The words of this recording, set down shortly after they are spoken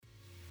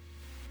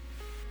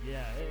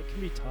Yeah, it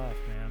can be tough,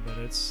 man, but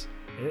it's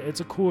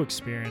a cool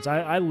experience.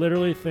 I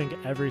literally think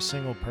every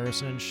single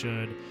person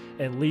should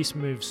at least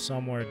move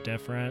somewhere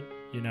different,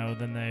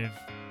 than they've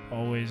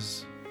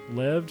always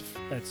lived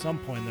at some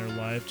point in their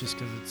life, just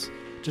because it's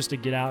just to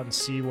get out and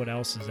see what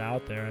else is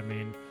out there. I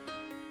mean,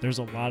 there's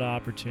a lot of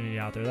opportunity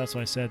out there. That's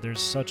why I said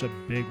there's such a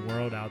big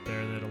world out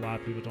there that a lot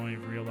of people don't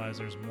even realize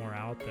there's more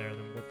out there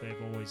than what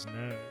they've always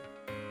known.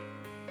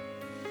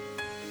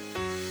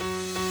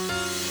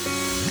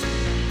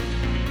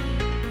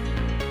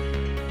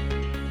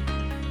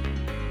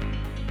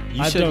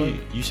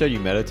 You said you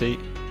meditate?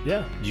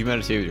 Yeah. Do you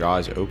meditate with your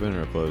eyes open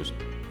or closed?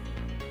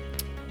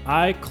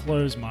 I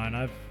close mine.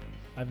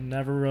 I've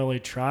never really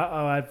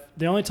tried.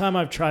 The only time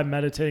I've tried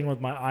meditating with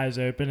my eyes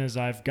open is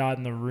I've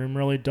gotten the room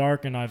really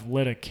dark and I've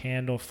lit a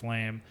candle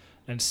flame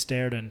and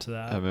stared into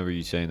that. I remember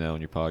you saying that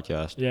on your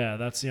podcast. Yeah,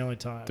 that's the only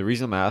time. The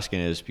reason I'm asking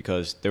is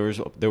because there was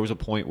a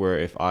point where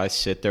if I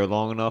sit there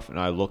long enough and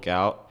I look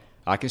out,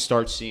 I can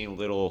start seeing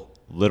little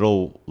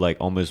like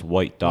almost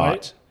white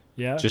dots.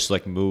 Yeah. Just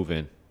like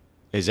moving.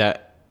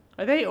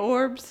 Are they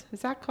orbs?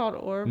 Is that called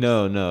orbs?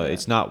 No, Yeah.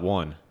 it's not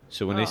one.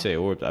 So when they say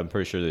orbs, I'm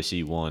pretty sure they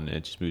see one and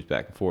it just moves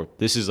back and forth.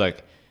 This is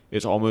like,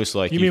 it's almost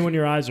like... You mean when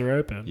your eyes are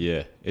open?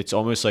 Yeah. It's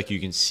almost like you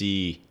can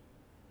see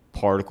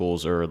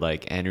particles or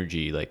like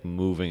energy like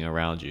moving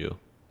around you.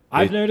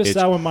 I've noticed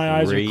that when my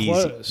eyes are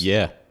closed.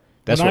 Yeah.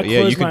 You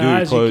can do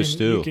it closed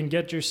too. You can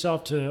get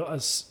yourself to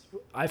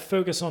I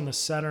focus on the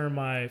center of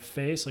my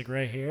face, like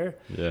right here.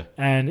 Yeah.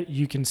 And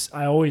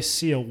I always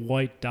see a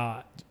white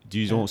dot.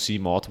 You don't see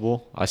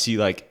multiple? I see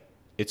like,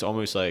 it's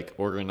almost like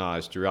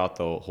organized throughout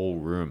the whole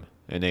room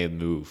and they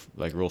move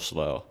like real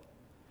slow.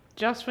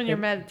 Just when you're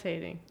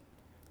meditating.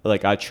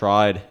 Like I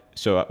tried,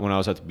 so when I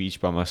was at the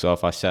beach by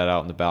myself, I sat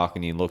out on the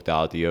balcony and looked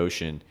out at the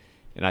ocean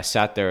and I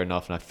sat there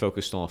enough and I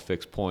focused on a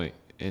fixed point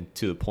and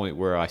to the point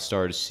where I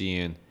started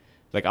seeing,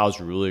 like I was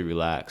really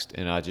relaxed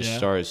and I just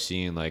started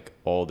seeing like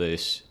all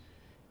this.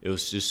 It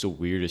was just the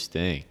weirdest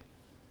thing.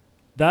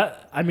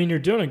 You're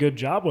doing a good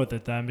job with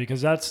it then,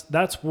 because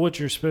that's what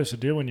you're supposed to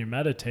do when you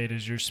meditate,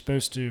 is you're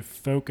supposed to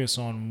focus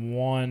on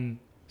one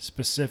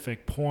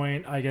specific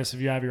point. I guess if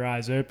you have your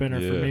eyes open,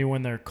 or for me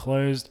when they're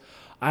closed,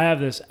 I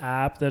have this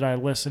app that I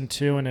listen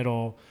to and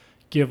it'll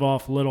give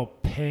off little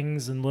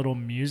pings and little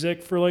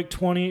music for like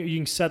 20. You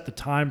can set the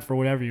time for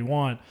whatever you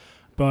want,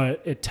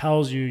 but it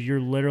tells you you're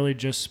literally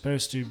just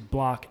supposed to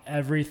block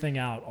everything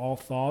out, all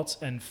thoughts,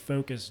 and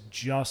focus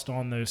just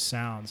on those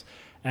sounds.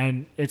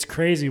 And it's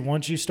crazy.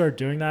 Once you start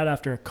doing that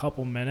after a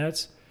couple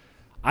minutes,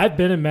 I've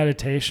been in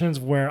meditations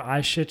where,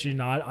 I shit you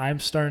not, I'm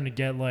starting to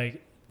get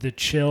like the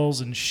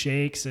chills and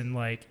shakes and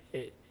like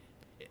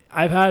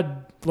I've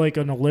had like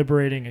an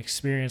liberating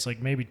experience like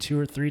maybe 2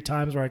 or 3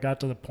 times where I got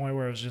to the point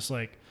where it was just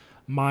like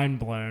mind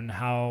blown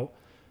how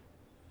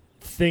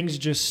things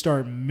just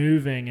start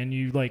moving and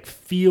you like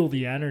feel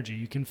the energy.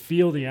 You can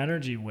feel the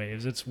energy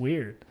waves. It's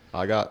weird.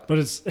 But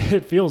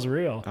it feels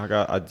real.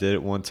 I did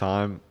it one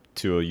time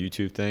to a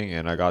YouTube thing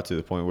and I got to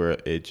the point where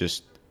it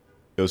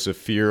was a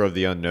fear of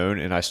the unknown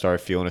and I started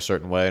feeling a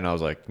certain way and I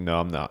was like, no,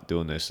 I'm not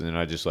doing this. And then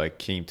I just like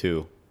came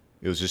to.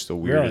 It was just the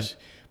weirdest.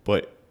 Really?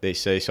 But they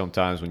say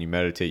sometimes when you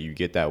meditate, you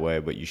get that way,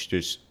 but you should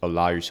just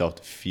allow yourself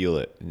to feel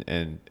it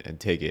and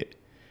take it.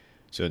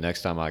 So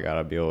next time I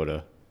gotta be able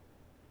to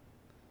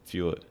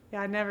feel it.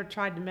 Yeah, I never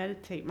tried to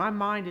meditate. My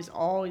mind is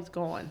always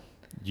going.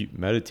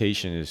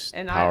 Meditation is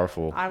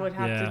powerful. I would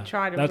have to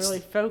try to really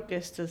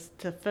focus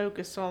to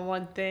focus on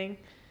one thing.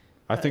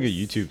 I think a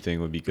YouTube thing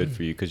would be good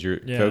for you because you're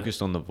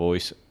focused on the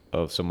voice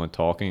of someone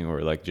talking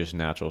or like just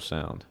natural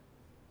sound.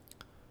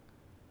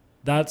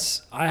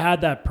 I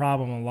had that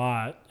problem a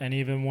lot. And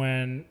even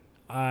when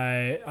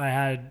I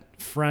had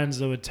friends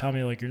that would tell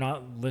me like, you're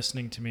not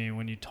listening to me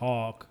when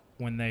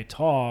they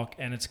talk,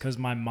 and it's because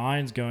my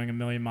mind's going a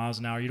million miles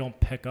an hour. You don't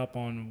pick up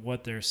on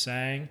what they're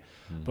saying,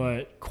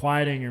 but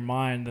quieting your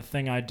mind, the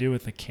thing I do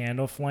with the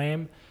candle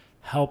flame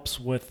helps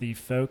with the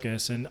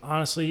focus. And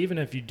honestly, even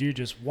if you do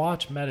just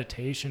watch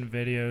meditation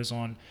videos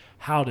on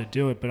how to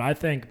do it, but I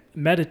think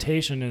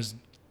meditation is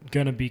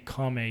going to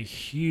become a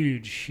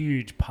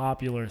huge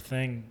popular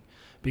thing,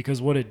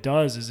 because what it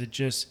does is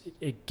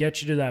it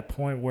gets you to that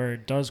point where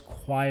it does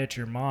quiet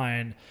your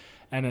mind.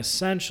 And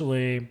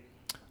essentially,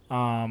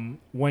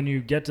 when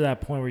you get to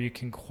that point where you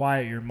can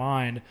quiet your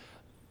mind,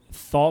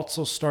 thoughts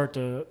will start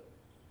to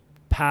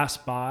pass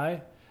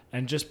by,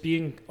 and just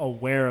being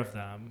aware of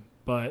them,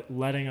 but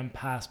letting them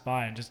pass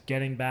by and just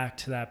getting back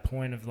to that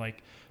point of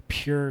like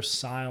pure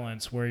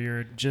silence where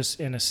you're just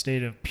in a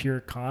state of pure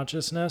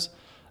consciousness.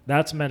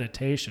 That's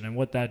meditation. And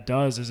what that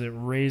does is it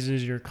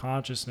raises your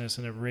consciousness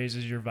and it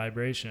raises your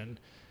vibration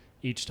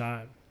each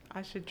time.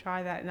 I should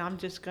try that. And I'm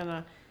just going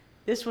to,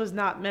 this was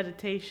not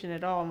meditation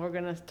at all. And we're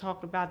going to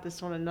talk about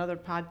this on another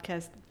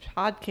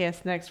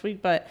podcast next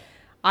week. But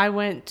I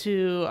went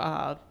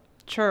to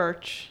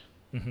church.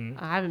 Mm-hmm.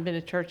 I haven't been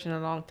to church in a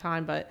long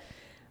time, but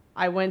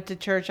I went to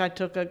church. I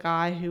took a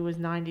guy who was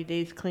 90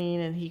 days clean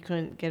and he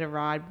couldn't get a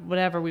ride.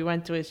 Whatever, we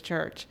went to his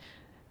church.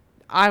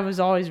 I was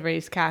always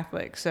raised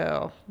Catholic,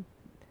 so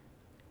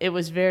it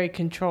was very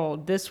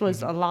controlled. This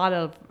was a lot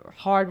of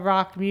hard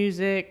rock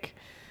music,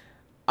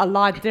 a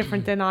lot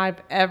different than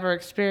I've ever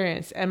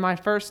experienced. And my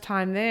first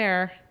time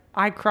there,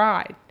 I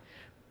cried.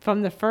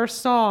 From the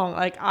first song,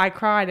 like I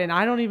cried, and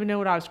I don't even know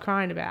what I was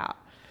crying about.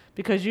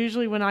 Because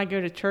usually when I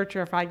go to church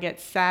or if I get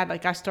sad,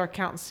 like I start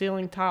counting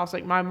ceiling tiles,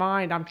 like my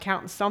mind, I'm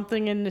counting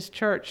something in this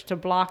church to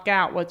block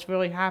out what's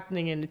really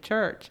happening in the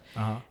church.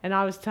 And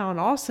I was telling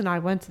Austin, I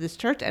went to this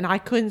church and I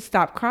couldn't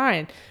stop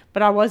crying,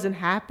 but I wasn't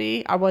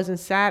happy. I wasn't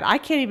sad. I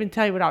can't even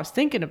tell you what I was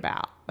thinking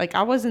about. Like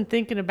I wasn't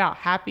thinking about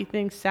happy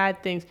things,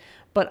 sad things,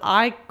 but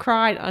I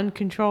cried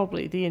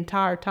uncontrollably the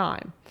entire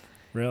time.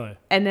 Really?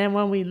 And then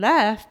when we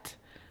left,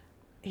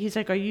 he's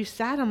like, are you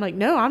sad? I'm like,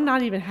 no, I'm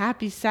not even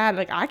happy, sad.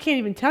 Like, I can't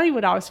even tell you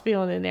what I was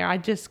feeling in there. I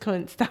just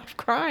couldn't stop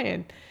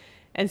crying.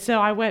 And so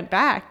I went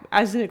back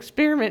as an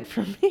experiment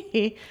for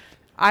me.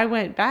 I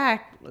went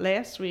back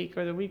last week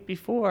or the week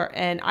before,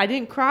 and I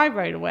didn't cry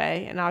right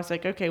away. And I was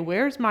like, okay,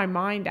 where's my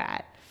mind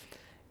at?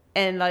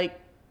 And like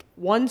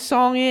one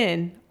song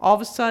in, all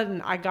of a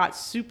sudden I got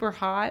super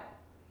hot.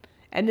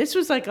 And this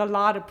was like a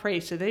lot of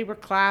praise. So they were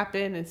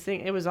clapping and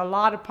singing. It was a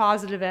lot of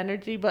positive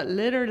energy, but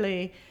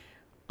literally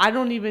I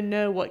don't even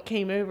know what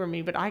came over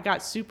me, but I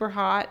got super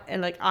hot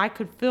and like I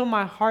could feel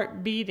my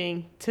heart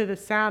beating to the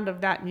sound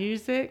of that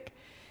music.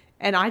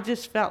 And I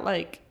just felt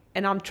like,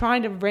 and I'm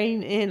trying to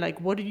rein in,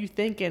 like, what are you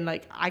thinking?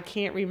 Like, I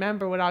can't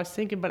remember what I was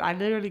thinking, but I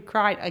literally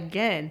cried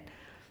again.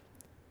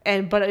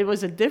 But it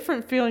was a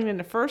different feeling than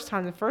the first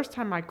time. The first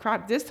time I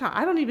cried, this time,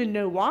 I don't even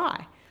know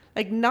why.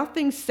 Like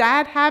nothing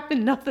sad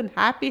happened, nothing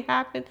happy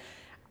happened.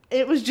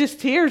 It was just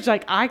tears.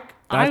 Like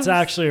That's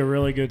actually a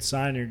really good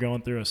sign you're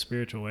going through a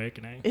spiritual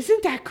awakening.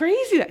 Isn't that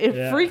crazy?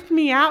 It freaked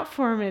me out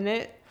for a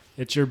minute.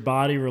 It's your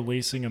body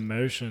releasing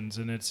emotions,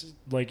 and it's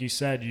like you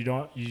said,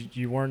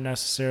 you weren't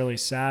necessarily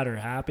sad or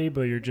happy,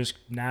 but you're just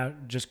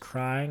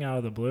crying out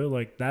of the blue.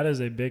 Like that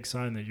is a big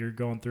sign that you're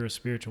going through a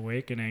spiritual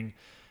awakening,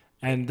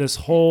 and I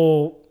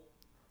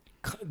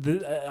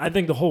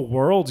think the whole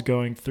world's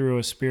going through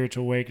a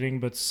spiritual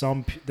awakening, but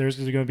there's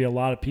going to be a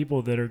lot of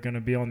people that are going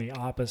to be on the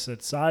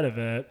opposite side of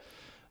it.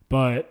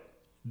 But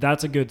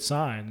that's a good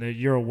sign that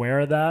you're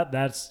aware of that.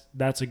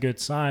 That's a good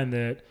sign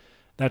that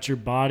that's your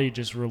body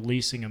just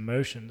releasing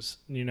emotions.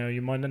 You know,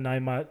 you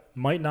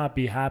might not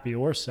be happy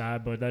or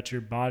sad, but that's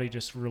your body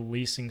just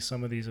releasing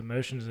some of these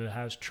emotions that it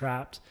has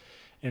trapped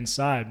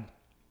inside.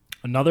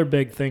 Another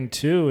big thing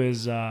too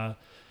is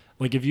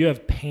like if you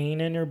have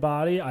pain in your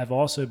body, I've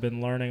also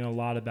been learning a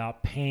lot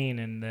about pain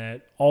and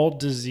that all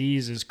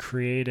disease is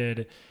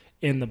created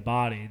in the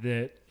body,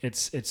 that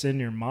it's in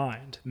your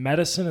mind.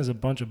 Medicine is a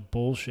bunch of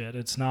bullshit.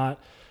 It's not.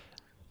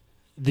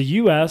 The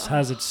U.S.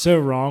 has it so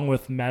wrong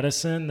with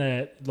medicine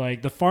that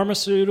like the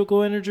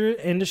pharmaceutical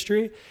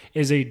industry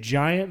is a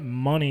giant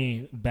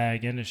money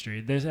bag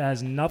industry. This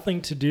has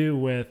nothing to do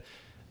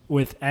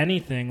with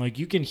anything. Like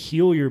you can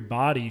heal your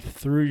body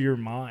through your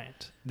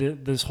mind.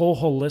 This whole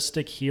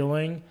holistic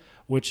healing,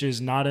 which is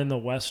not in the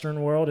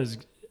Western world, is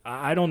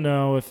I don't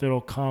know if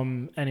it'll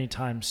come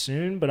anytime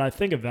soon, but I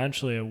think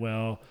eventually it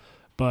will.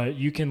 But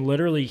you can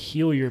literally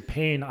heal your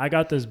pain. I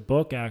got this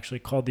book actually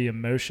called The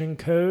Emotion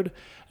Code,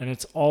 and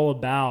it's all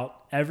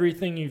about every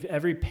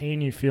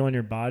pain you feel in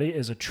your body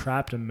is a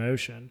trapped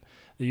emotion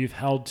that you've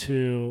held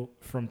to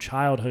from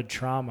childhood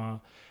trauma,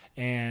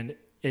 and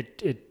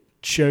it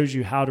shows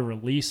you how to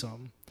release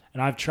them.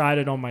 And I've tried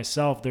it on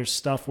myself. There's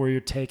stuff where you're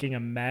taking a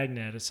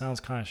magnet. It sounds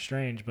kind of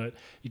strange, but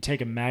you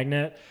take a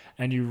magnet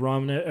and you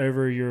run it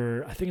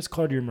over I think it's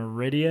called your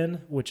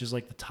meridian, which is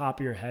like the top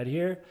of your head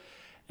here.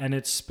 And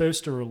it's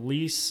supposed to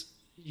release.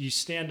 You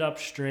stand up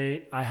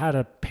straight. I had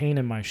a pain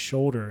in my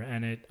shoulder,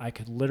 and I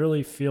could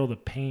literally feel the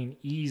pain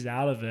ease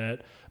out of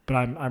it. But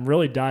I'm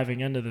really diving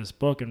into this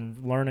book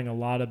and learning a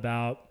lot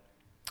about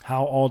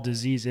how all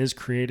disease is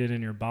created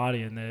in your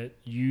body, and that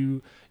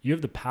you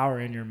have the power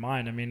in your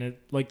mind. I mean,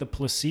 like the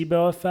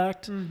placebo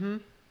effect. Mm-hmm.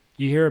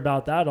 You hear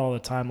about that all the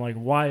time. Like,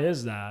 why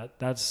is that?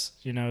 That's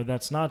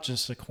not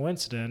just a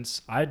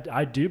coincidence.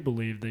 I do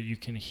believe that you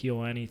can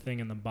heal anything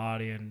in the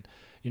body. And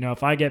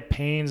if I get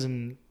pains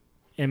in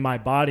my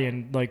body,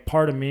 and like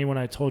part of me, when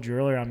I told you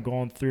earlier, I'm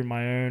going through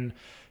my own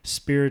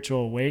spiritual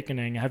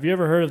awakening. Have you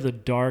ever heard of the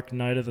dark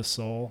night of the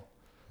soul?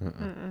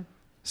 Mm-mm.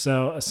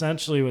 So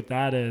essentially what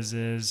that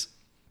is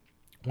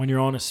when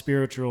you're on a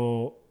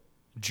spiritual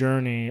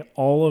journey,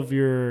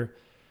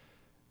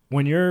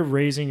 when you're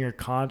raising your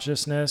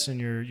consciousness and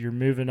you're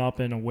moving up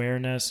in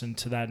awareness and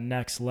to that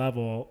next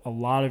level, a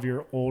lot of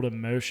your old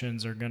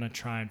emotions are going to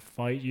try and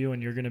fight you,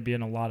 and you're going to be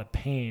in a lot of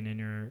pain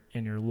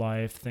in your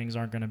life. Things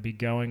aren't going to be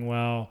going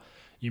well.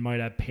 You might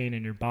have pain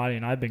in your body,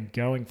 and I've been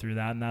going through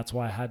that, and that's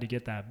why I had to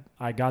get that.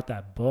 I got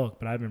that book,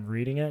 but I've been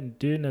reading it, and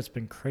dude, it's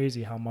been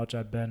crazy how much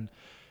I've been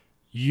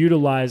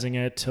utilizing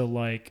it to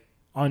like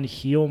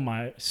unheal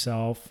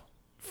myself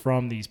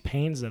from these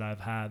pains that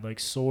I've had, like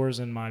sores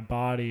in my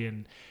body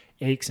and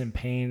aches and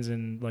pains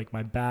in like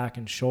my back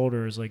and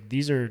shoulders. Like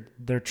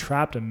they're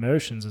trapped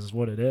emotions is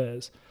what it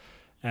is,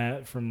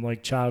 from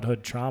like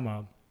childhood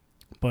trauma,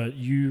 but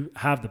you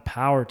have the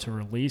power to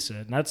release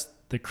it. And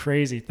the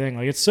crazy thing.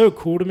 Like, it's so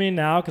cool to me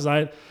now because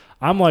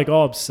I'm like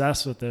all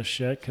obsessed with this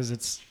shit because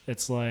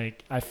it's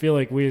like I feel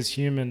like we as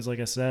humans, like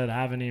I said,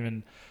 haven't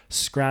even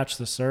scratched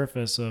the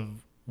surface of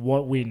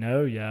what we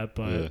know yet,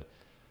 but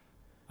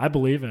I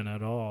believe in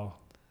it all.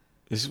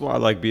 This is why I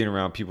like being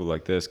around people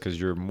like this, because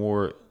you're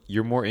more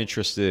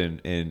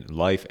interested in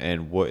life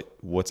and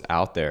what's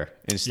out there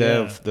instead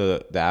of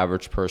the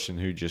average person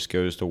who just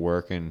goes to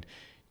work and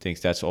thinks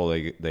that's all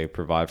they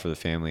provide for the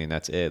family and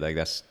that's it. Like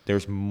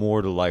there's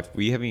more to life.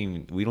 We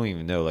don't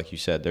even know. Like you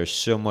said, there's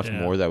so much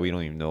more that we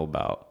don't even know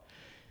about,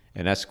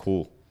 and that's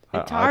cool.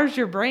 It tires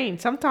your brain.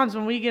 Sometimes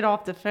when we get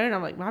off the phone,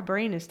 I'm like, my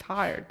brain is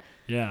tired.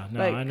 Yeah, no,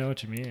 like, I know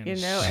what you mean. You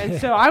know, and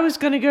so I was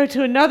going to go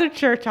to another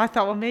church. I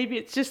thought, well, maybe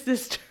it's just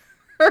this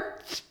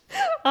church.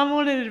 I'm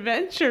on an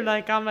adventure.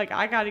 I'm like,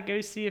 I got to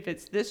go see if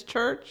it's this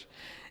church,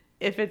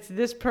 if it's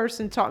this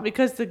person talk,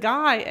 because the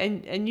guy,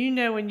 and you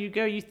know, when you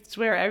go, you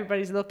swear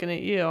everybody's looking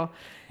at you.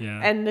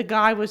 Yeah. And the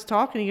guy was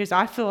talking. He goes,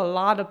 I feel a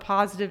lot of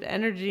positive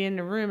energy in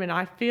the room, and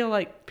I feel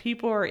like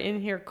people are in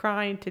here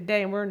crying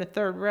today, and we're in the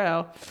third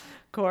row.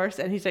 Course,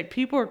 and he's like,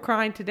 people are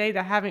crying today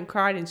that haven't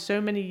cried in so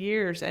many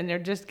years, and they're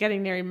just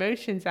getting their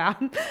emotions out.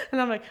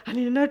 And I'm like, I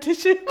need another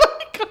tissue.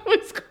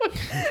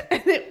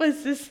 And it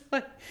was just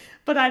like,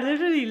 but I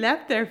literally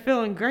left there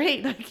feeling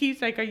great. Like,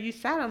 he's like, are you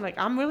sad? I'm like,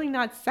 I'm really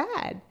not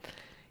sad.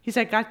 He's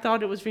like, I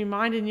thought it was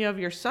reminding you of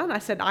your son. I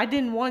said, I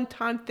didn't one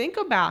time think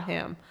about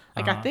him.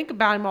 Like, I think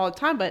about him all the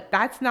time, but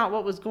that's not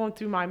what was going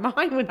through my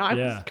mind when I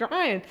was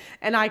crying,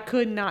 and I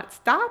could not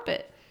stop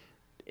it.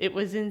 It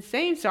was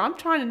insane. So I'm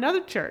trying another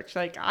church.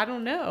 Like, I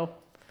don't know.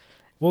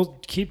 Well,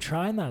 keep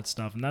trying that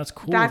stuff, and that's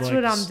cool. That's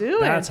what I'm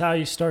doing. That's how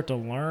you start to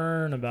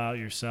learn about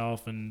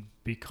yourself and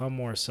become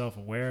more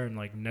self-aware and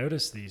like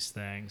notice these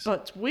things. But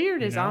what's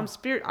weird is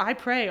I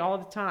pray all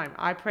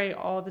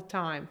the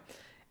time.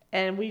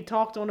 And we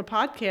talked on a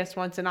podcast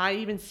once, and I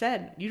even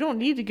said, you don't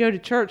need to go to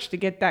church to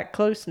get that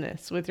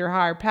closeness with your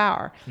higher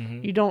power.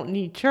 Mm-hmm. You don't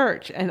need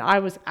church. And I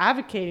was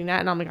advocating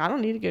that, and I'm like, I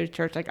don't need to go to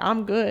church. Like,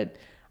 I'm good,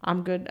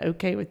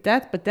 okay with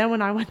death. But then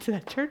when I went to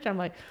that church, I'm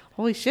like,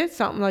 holy shit,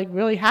 something like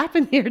really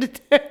happened here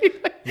today.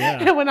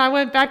 And when I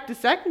went back the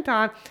second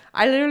time,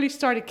 I literally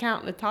started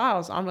counting the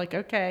tiles. I'm like,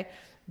 okay,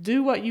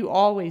 do what you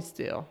always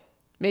do.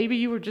 Maybe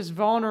you were just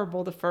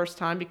vulnerable the first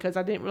time because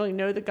I didn't really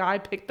know the guy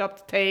picked up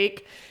the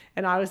take.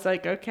 And I was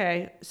like,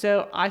 okay.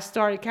 So I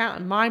started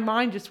counting. My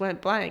mind just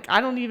went blank. I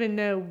don't even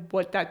know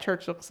what that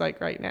church looks like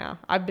right now.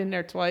 I've been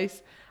there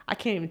twice. I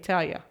can't even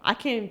tell you.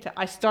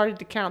 I started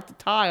to count the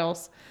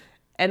tiles.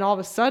 And all of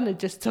a sudden, it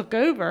just took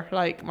over.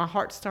 Like, my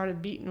heart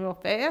started beating real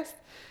fast.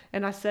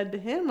 And I said to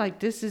him, like,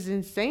 this is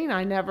insane.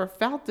 I never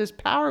felt this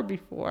power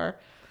before.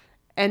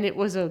 And it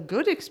was a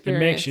good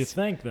experience. It makes you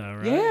think, though,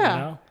 right? Yeah.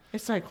 You know?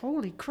 It's like,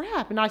 holy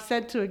crap. And I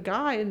said to a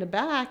guy in the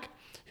back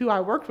who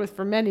I worked with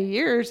for many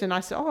years, and I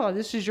said, oh,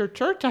 this is your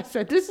church? I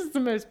said, this is the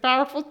most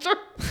powerful church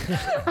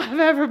I've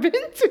ever been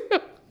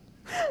to.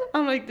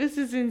 I'm like, this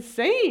is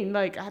insane.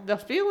 Like, the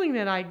feeling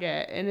that I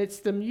get. And it's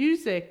the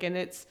music, and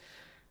it's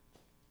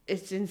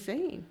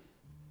insane.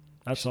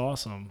 That's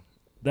awesome.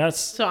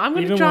 So I'm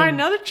going to try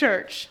another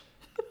church.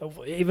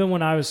 Even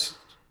when I was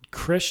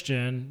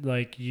Christian,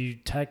 like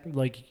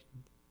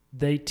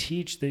they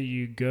teach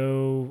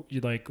that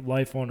like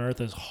life on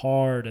earth is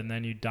hard, and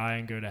then you die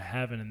and go to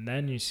heaven, and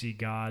then you see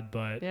God.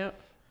 But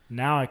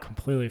now I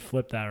completely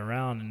flip that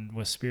around, and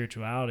with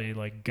spirituality,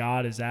 like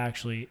God is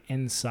actually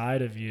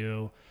inside of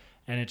you.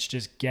 And it's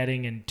just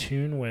getting in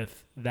tune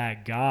with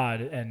that God.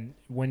 And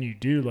when you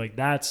do, like,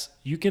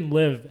 you can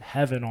live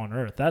heaven on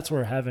earth. That's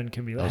where heaven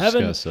can be.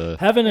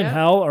 Heaven and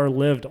hell are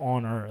lived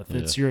on earth. Yeah.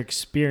 It's your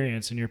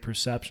experience and your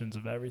perceptions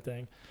of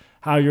everything.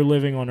 How you're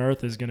living on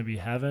earth is going to be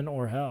heaven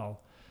or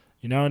hell.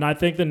 You know, and I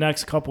think the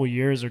next couple of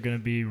years are going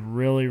to be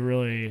really,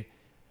 really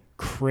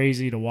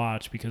crazy to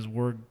watch because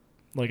we're,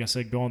 like I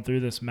said, going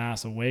through this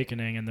mass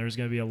awakening, and there's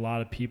going to be a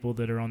lot of people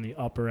that are on the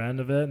upper end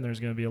of it, and there's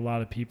going to be a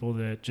lot of people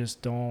that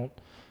just don't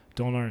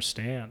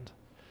understand.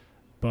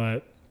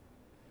 But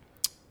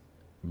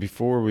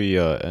before we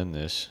end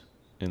this,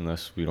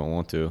 unless we don't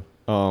want to,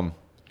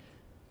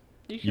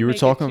 you were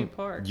talking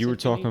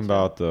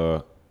about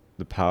the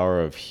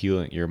power of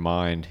healing your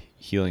mind,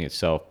 healing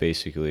itself,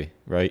 basically,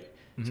 right?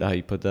 Is that how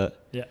you put that?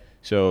 Yeah.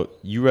 So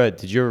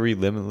did you ever read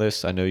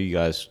Limitless? I know you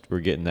guys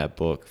were getting that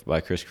book by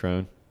Chris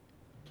Crone.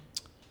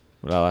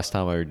 Well, last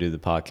time I ever did the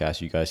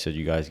podcast, you guys said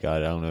you guys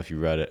got it. I don't know if you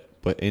read it,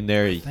 but in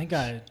there, we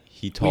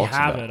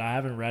have it. I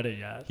haven't read it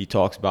yet. He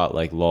talks about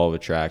like law of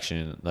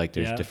attraction, like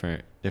there's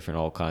different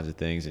all kinds of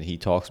things, and he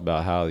talks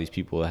about how these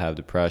people that have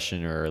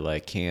depression or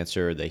like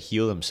cancer, they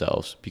heal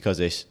themselves because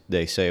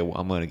they say, well,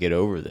 I'm going to get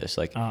over this.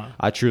 Like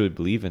I truly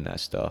believe in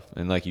that stuff,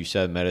 and like you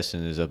said,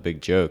 medicine is a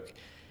big joke.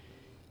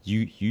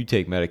 You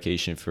take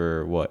medication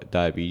for what,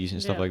 diabetes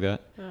and stuff like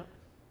that. Yeah.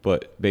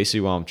 But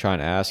basically, what I'm trying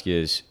to ask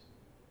is,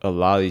 a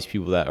lot of these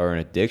people that are in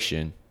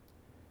addiction,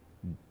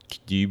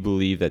 do you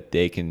believe that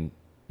they can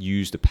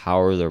use the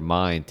power of their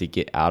mind to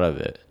get out of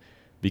it?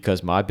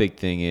 Because my big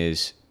thing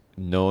is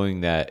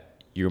knowing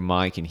that your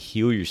mind can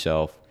heal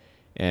yourself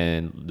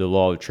and the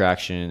law of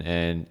attraction,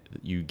 and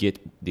you get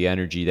the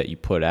energy that you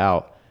put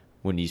out.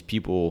 When these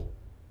people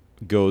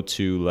go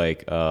to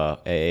like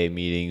AA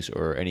meetings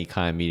or any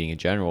kind of meeting in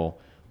general,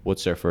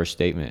 what's their first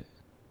statement?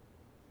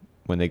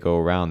 When they go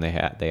around, they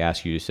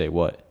ask you to say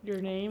what? Your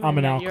name. I'm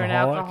and an that you're an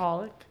alcoholic.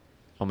 alcoholic.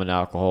 I'm an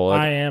alcoholic.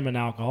 I am an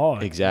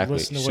alcoholic. Exactly.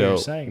 Listen to what So you're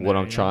saying. what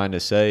there, I'm trying to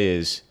say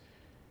is,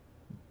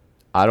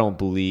 I don't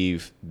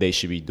believe they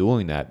should be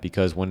doing that,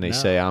 because when they No.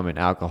 say I'm an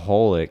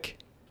alcoholic,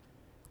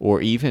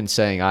 or even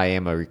saying I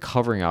am a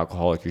recovering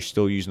alcoholic, you're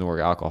still using the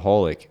word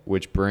alcoholic,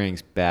 which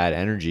brings bad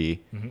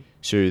energy. Mm-hmm.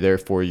 So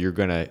therefore, you're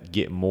gonna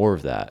get more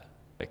of that.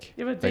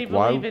 Yeah, but they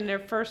believe in their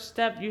first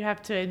step, you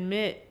have to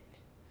admit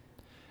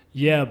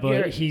Yeah, but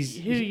you're he's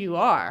who you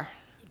are.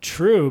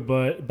 true.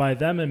 But by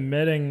them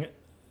admitting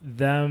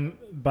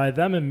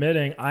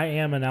I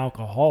am an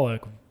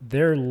alcoholic,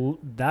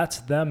 that's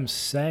them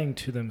saying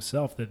to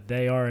themselves that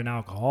they are an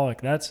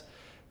alcoholic. That's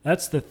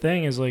the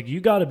thing, is like, you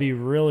got to be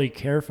really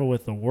careful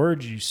with the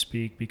words you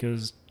speak,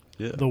 because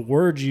the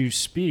words you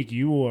speak,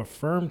 you will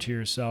affirm to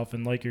yourself.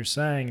 And like you're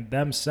saying,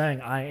 them saying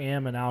I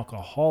am an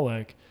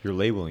alcoholic, You're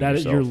labeling that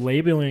yourself. you're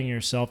labeling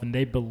yourself, and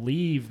they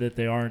believe that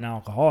they are an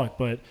alcoholic.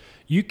 But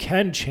you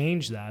can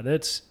change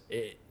that.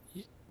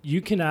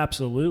 You can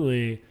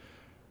absolutely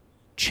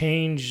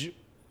change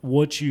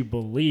what you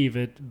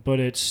believe, but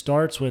it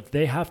starts with,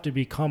 they have to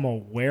become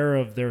aware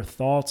of their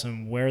thoughts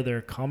and where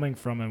they're coming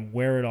from and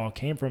where it all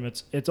came from.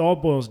 It all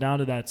boils down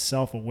to that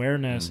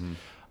self-awareness.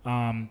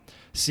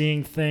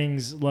 Seeing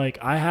things, like,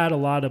 I had a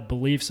lot of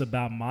beliefs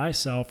about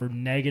myself, or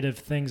negative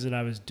things that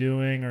I was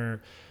doing,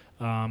 or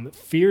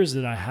fears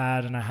that I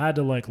had, and I had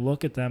to like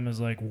look at them as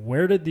like,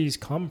 where did these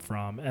come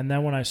from? And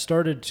then when I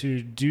started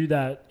to do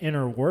that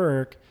inner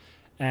work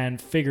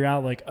and figure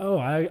out like, oh,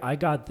 I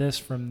got this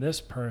from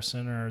this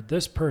person, or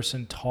this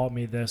person taught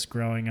me this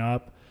growing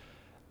up,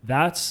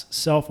 that's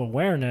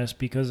self-awareness,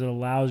 because it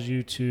allows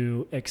you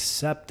to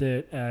accept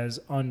it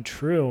as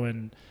untrue.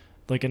 And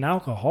like, an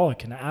alcoholic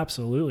can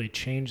absolutely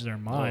change their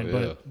mind. Oh,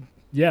 yeah. But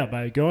yeah,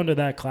 by going to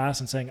that class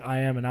and saying I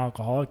am an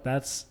alcoholic,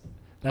 that's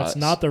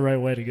not the right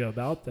way to go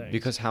about things.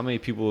 Because how many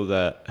people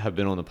that have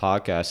been on the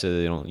podcast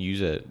say they don't use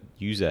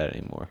that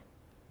anymore?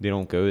 They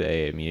don't go to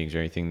AA meetings or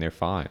anything. They're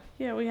fine.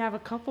 Yeah, we have a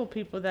couple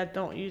people that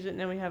don't use it, and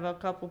then we have a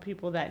couple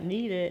people that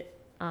need it.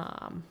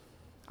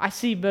 I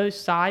see both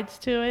sides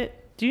to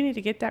it. Do you need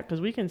to get that?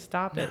 Because we can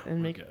stop it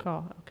and make a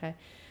call. Okay.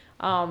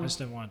 I just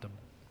didn't want to.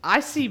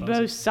 I see buzz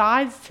both it.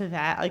 sides to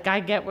that. Like,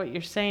 I get what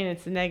you're saying.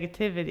 It's the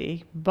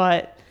negativity.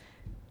 But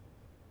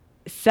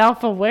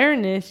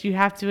self-awareness, you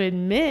have to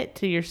admit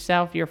to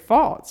yourself your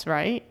faults,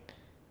 right?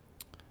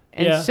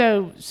 And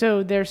Yeah.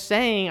 so they're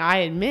saying, I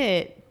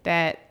admit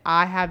that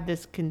I have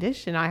this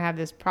condition, I have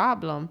this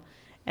problem,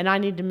 and I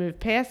need to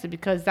move past it,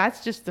 because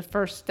that's just the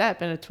first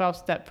step in a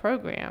 12-step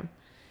program.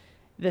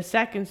 The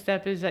second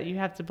step is that you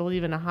have to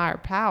believe in a higher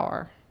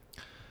power.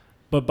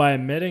 But by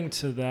admitting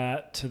to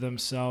that to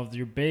themselves,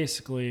 you're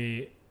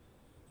basically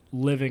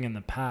living in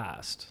the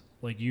past.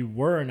 Like, you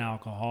were an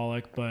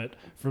alcoholic, but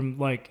from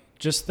like,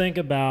 just think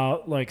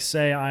about, like,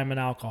 say I'm an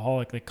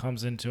alcoholic that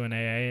comes into an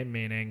AA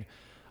meeting.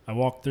 I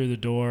walk through the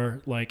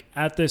door. Like,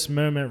 at this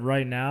moment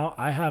right now,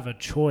 I have a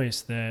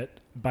choice that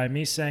by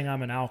me saying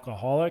I'm an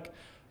alcoholic,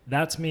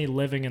 that's me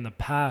living in the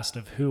past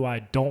of who I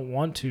don't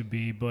want to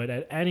be. But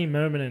at any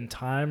moment in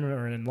time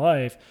or in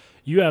life,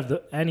 you have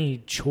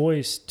any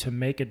choice to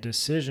make a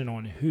decision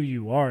on who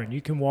you are. And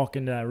you can walk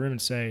into that room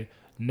and say,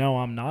 no,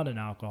 I'm not an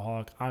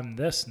alcoholic. I'm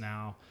this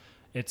now.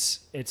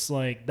 It's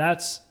like,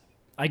 that's,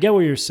 I get what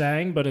you're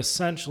saying, but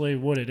essentially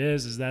what it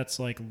is that's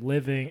like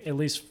living, at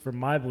least for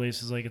my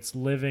beliefs, is like, it's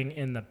living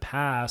in the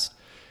past.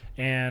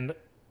 And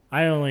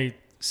I only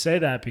say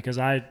that because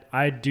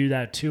I do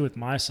that too with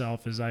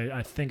myself, is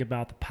I think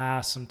about the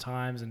past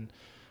sometimes, and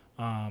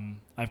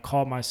I've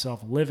caught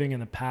myself living in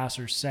the past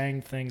or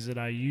saying things that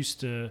I used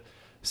to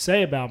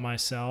say about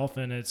myself.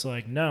 And it's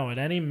like, no, at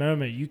any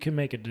moment you can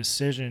make a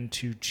decision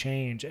to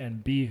change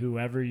and be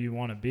whoever you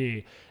want to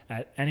be.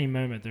 At any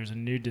moment, there's a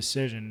new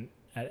decision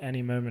at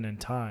any moment in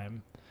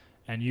time,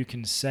 and you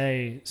can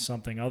say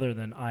something other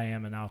than I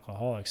am an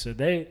alcoholic. So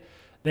they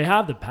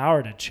have the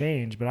power to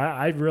change, but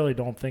I really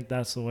don't think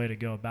that's the way to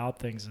go about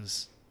things,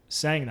 is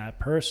saying that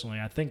personally.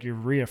 I think you're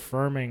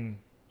reaffirming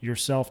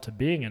yourself to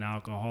being an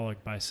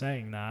alcoholic by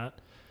saying that.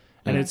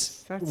 And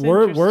That's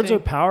words are interesting.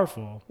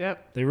 powerful.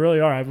 Yep. They really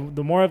are.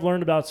 The more I've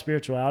learned about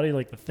spirituality,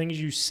 like the things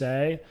you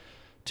say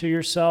to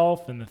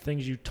yourself and the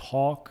things you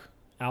talk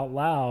out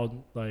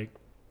loud, like,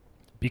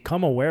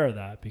 become aware of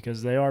that,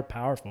 because they are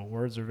powerful.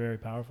 Words are very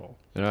powerful.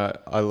 And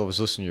I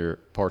was listening to your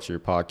parts of your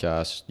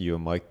podcast you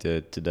and Mike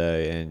did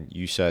today, and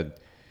you said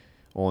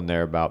on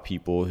there about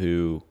people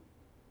who,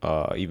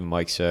 even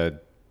Mike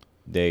said,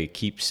 they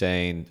keep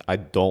saying, I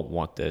don't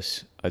want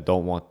this, I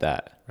don't want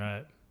that.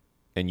 Right.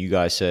 And you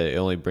guys said it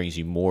only brings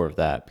you more of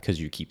that because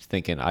you keep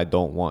thinking, I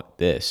don't want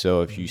this.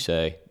 So if you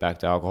say, back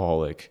to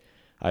alcoholic,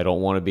 I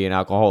don't want to be an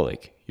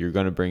alcoholic, you're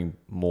going to bring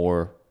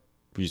more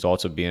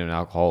results of being an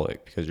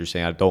alcoholic, because you're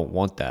saying, I don't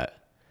want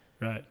that.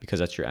 Right. Because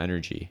that's your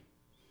energy.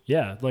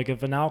 Yeah, like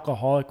if an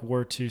alcoholic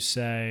were to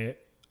say,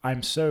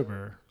 I'm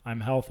sober, I'm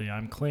healthy,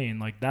 I'm clean,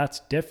 like that's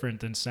different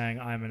than saying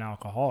I'm an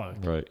alcoholic.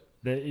 Right.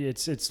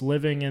 It's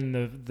living in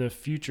the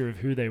future of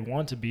who they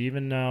want to be,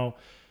 even though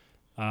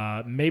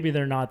maybe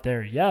they're not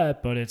there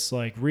yet, but it's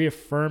like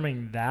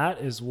reaffirming that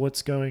is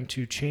what's going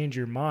to change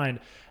your mind.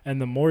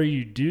 And the more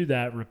you do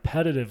that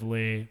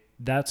repetitively,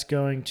 that's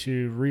going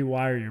to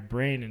rewire your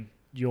brain and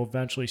you'll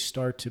eventually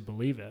start to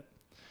believe it.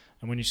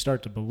 And when you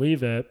start to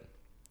believe it,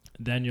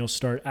 then you'll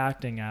start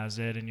acting as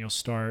it, and you'll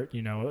start,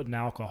 an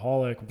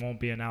alcoholic won't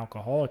be an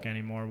alcoholic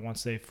anymore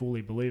once they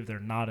fully believe they're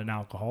not an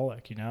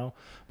alcoholic,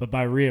 But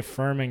by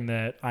reaffirming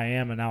that I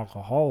am an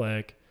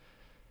alcoholic,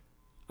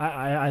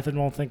 I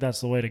don't think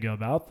that's the way to go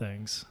about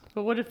things.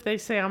 But what if they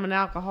say I'm an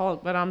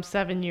alcoholic, but I'm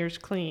 7 years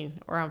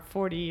clean, or I'm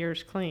 40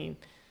 years clean?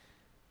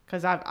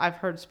 Because I've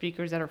heard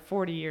speakers that are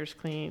 40 years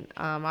clean.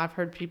 I've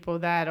heard people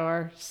that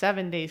are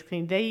 7 days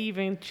clean. They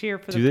even cheer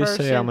for the person.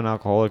 Do they say I'm an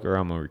alcoholic or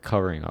I'm a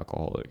recovering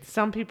alcoholic?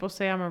 Some people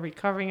say I'm a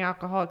recovering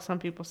alcoholic. Some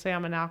people say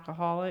I'm an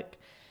alcoholic.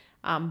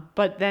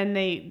 But then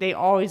they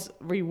always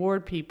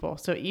reward people.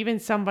 So even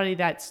somebody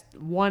that's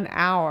 1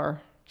 hour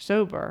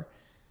sober,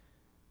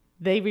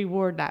 they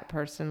reward that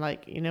person.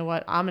 Like, you know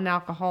what? I'm an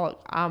alcoholic.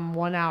 I'm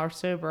 1 hour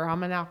sober.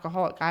 I'm an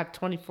alcoholic. I have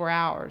 24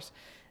 hours.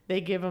 They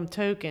give them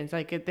tokens.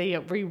 Like they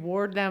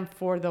reward them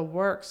for the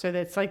work. So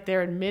that's like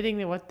they're admitting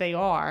that what they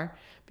are.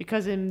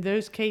 Because in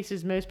those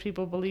cases, most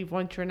people believe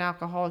once you're an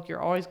alcoholic,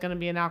 you're always going to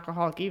be an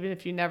alcoholic, even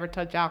if you never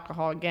touch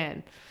alcohol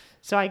again.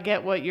 So I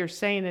get what you're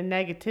saying in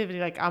negativity.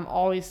 Like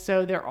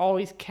they're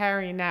always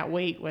carrying that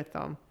weight with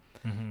them.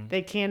 Mm-hmm.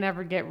 They can't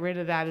ever get rid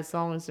of that as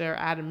long as they're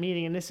at a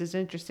meeting. And this is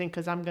interesting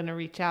because I'm going to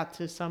reach out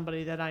to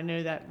somebody that I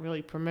know that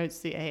really promotes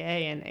the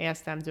AA and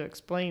ask them to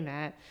explain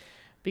that.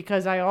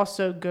 Because I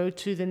also go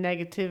to the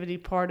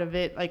negativity part of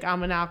it, like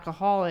I'm an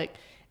alcoholic,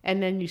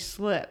 and then you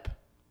slip.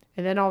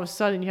 And then all of a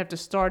sudden you have to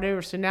start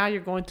over. So now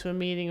you're going to a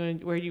meeting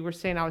where you were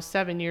saying I was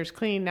 7 years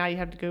clean. Now you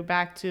have to go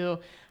back to,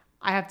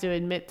 I have to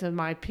admit to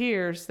my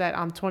peers that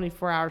I'm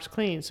 24 hours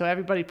clean. So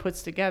everybody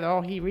puts together, oh,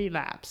 he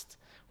relapsed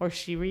or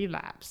she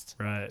relapsed.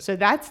 Right. So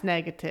that's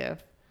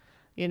negative.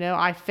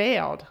 I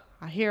failed.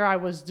 Here I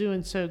was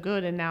doing so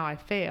good and now I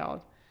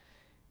failed.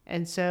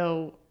 And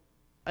so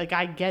like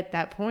I get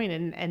that point,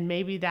 and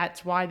maybe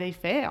that's why they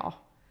fail,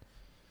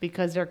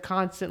 because they're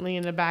constantly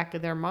in the back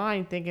of their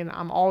mind thinking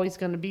I'm always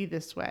going to be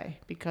this way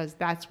because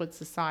that's what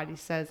society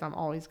says I'm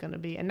always going to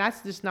be. And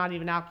that's just not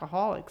even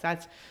alcoholics.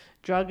 That's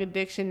drug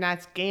addiction.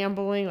 That's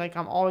gambling. Like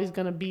I'm always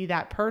going to be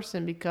that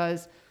person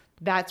because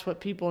that's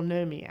what people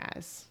know me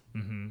as.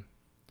 Mm-hmm.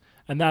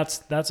 And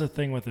that's a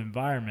thing with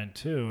environment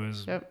too,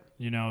 is, yep.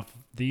 If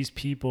these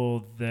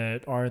people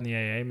that are in the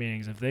AA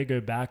meetings, if they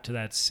go back to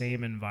that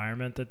same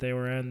environment that they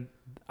were in,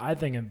 I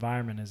think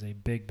environment is a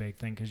big, big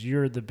thing because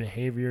you're the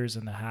behaviors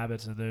and the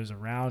habits of those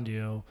around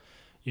you,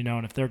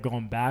 and if they're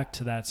going back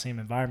to that same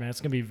environment,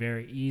 it's going to be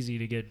very easy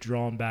to get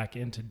drawn back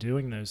into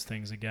doing those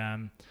things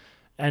again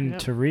and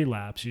to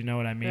relapse, you know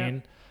what I mean?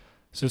 Yep.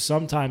 So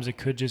sometimes it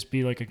could just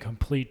be like a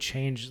complete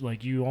change.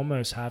 Like you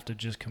almost have to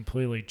just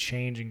completely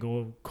change and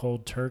go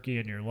cold turkey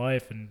in your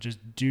life and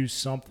just do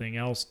something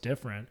else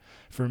different.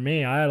 For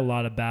me, I had a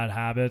lot of bad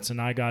habits and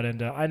I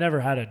never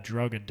had a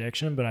drug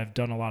addiction, but I've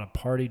done a lot of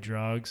party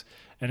drugs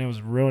and it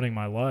was ruining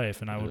my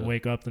life. And I would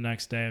wake up the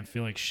next day and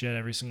feel like shit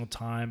every single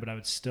time, but I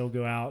would still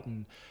go out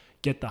and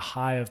get the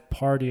high of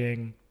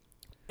partying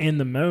in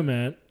the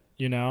moment,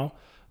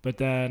 But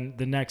then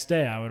the next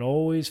day I would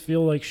always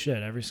feel like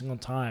shit every single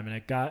time.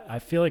 And I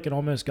feel like it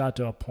almost got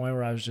to a point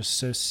where I was just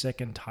so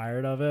sick and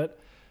tired of it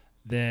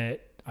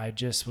that I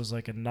just was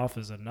like, enough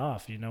is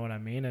enough. You know what I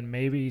mean? And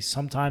maybe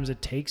sometimes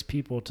it takes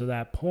people to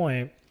that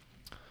point,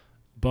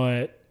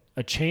 but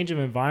a change of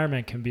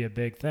environment can be a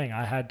big thing.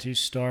 I had to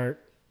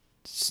start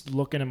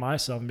looking at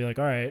myself and be like,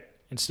 all right,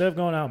 instead of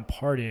going out and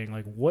partying,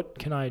 like what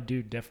can I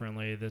do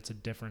differently that's a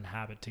different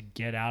habit to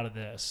get out of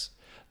this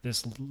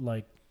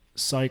like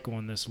cycle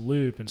and this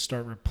loop and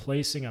start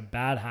replacing a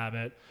bad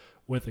habit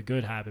with a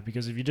good habit?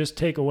 Because if you just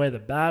take away the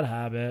bad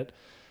habit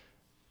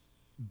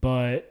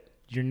but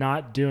you're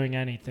not doing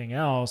anything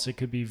else, it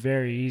could be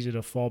very easy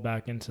to fall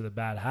back into the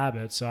bad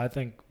habit. So I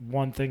think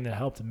one thing that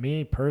helped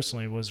me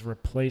personally was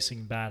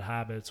replacing bad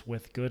habits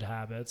with good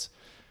habits,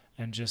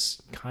 and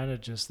just kind of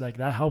just like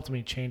that helped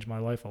me change my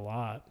life a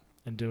lot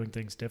and doing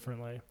things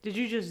differently. Did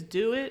you just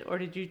do it, or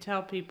did you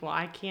tell people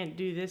I can't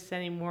do this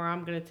anymore,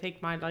 I'm going to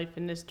take my life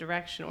in this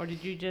direction? Or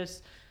did you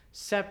just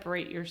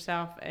separate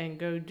yourself and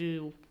go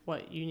do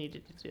what you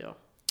needed to do?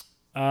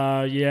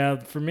 Yeah,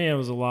 for me it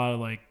was a lot of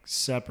like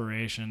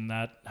separation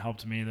that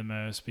helped me the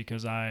most,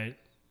 because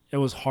it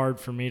was hard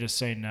for me to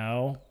say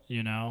no,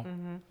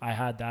 Mm-hmm. I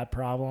had that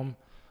problem.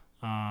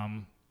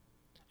 And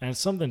it's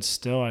something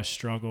still I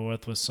struggle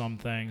with some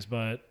things,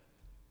 but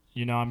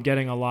I'm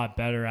getting a lot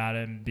better at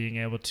it and being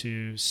able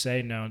to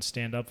say no and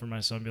stand up for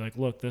myself and be like,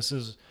 look, this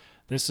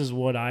is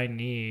what I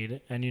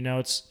need. And,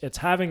 it's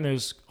having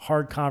those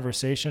hard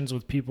conversations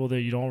with people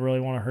that you don't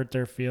really want to hurt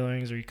their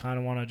feelings, or you kind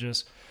of want to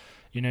just,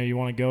 you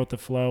want to go with the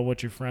flow,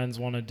 what your friends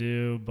want to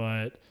do.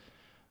 But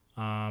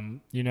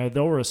you know,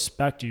 they'll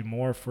respect you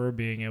more for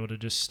being able to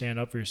just stand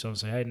up for yourself and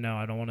say, hey, no,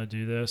 I don't want to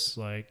do this.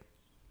 Like,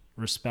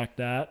 respect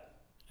that.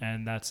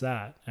 And that's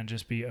that. And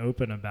just be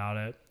open about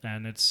it.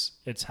 And it's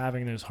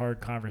having those hard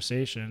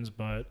conversations,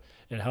 but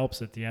it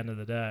helps at the end of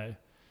the day.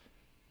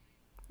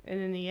 And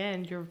in the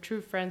end, your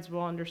true friends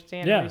will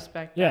understand Yeah. and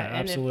respect that. Yeah, And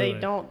absolutely. if they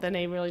don't, then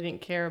they really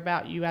didn't care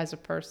about you as a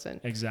person.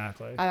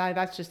 Exactly.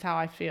 That's just how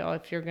I feel.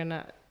 If you're going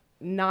to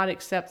not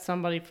accept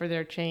somebody for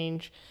their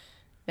change,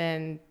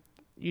 then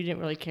you didn't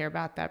really care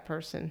about that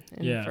person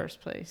in the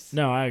first place.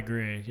 No, I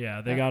agree.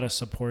 Yeah, they Yeah. got to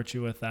support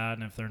you with that.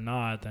 And if they're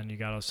not, then you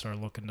got to start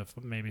looking to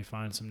maybe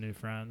find some new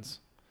friends.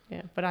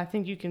 Yeah, but I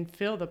think you can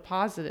feel the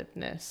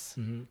positiveness.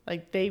 Mm-hmm.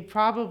 Like they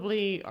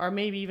probably are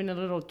maybe even a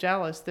little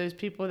jealous. Those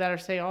people that are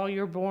saying, oh,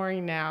 you're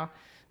boring now.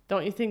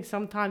 Don't you think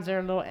sometimes they're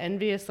a little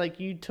envious? Like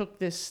you took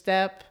this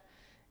step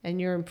and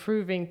you're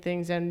improving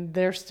things and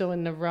they're still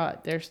in the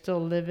rut. They're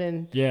still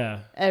living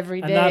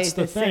every day And that's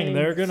the thing. same,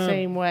 They're gonna,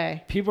 same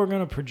way. People are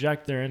going to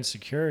project their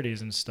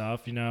insecurities and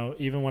stuff. You know,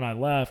 even when I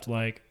left,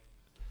 like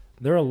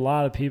there are a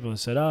lot of people that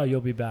said, oh,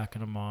 you'll be back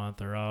in a month,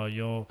 or oh,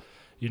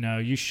 you know,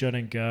 you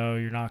shouldn't go.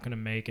 You're not going to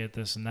make it,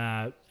 this and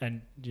that.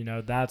 And, you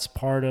know, that's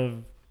part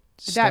of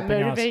Did that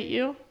motivate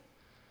you?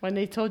 When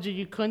they told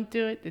you couldn't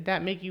do it, did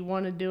that make you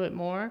want to do it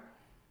more?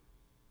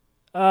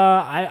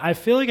 I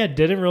feel like I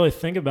didn't really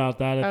think about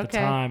that at the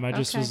time. I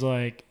just Okay. was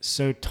like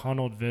so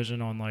tunneled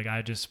vision on like,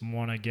 I just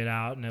want to get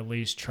out and at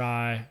least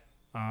try.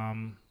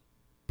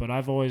 But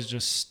I've always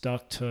just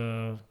stuck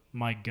to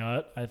my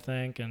gut, I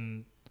think.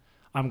 And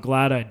I'm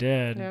glad I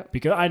did. Yep.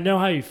 Because I know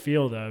how you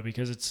feel though,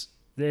 because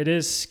it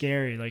is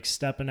scary, like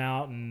stepping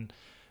out and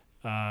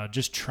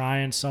just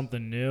trying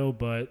something new.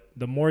 But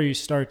the more you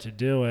start to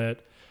do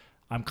it,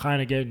 I'm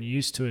kind of getting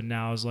used to it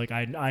now. Is like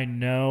I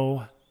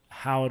know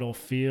how it'll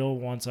feel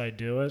once I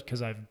do it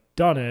because I've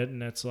done it,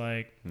 and it's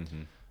like,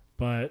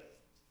 but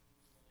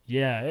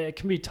yeah, it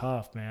can be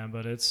tough, man.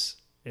 But it's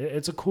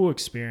a cool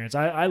experience.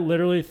 I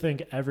literally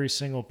think every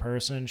single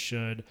person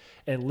should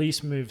at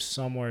least move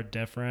somewhere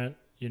different,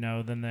 you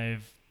know, than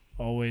they've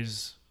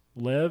always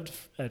lived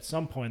at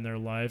some point in their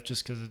life,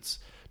 just because it's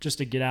just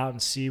to get out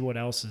and see what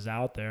else is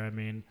out there. I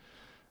mean,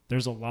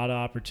 there's a lot of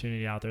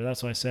opportunity out there.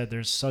 That's why I said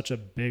there's such a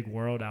big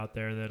world out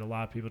there that a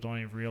lot of people don't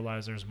even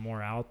realize there's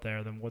more out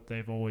there than what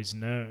they've always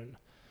known,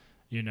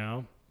 you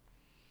know?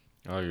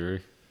 I agree.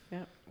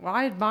 Yeah. Well,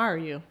 I admire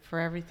you for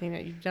everything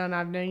that you've done.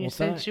 I've known you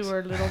since you thanks. were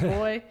a little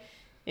boy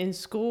in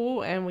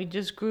school, and we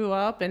just grew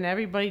up, and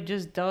everybody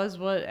just does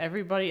what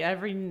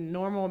every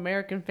normal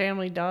American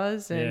family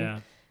does.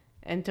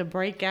 And to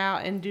break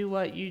out and do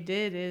what you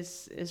did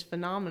is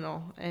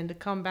phenomenal. And to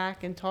come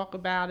back and talk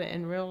about it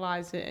and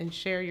realize it and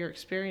share your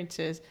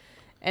experiences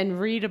and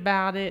read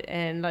about it,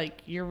 and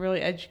like you're really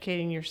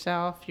educating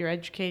yourself, you're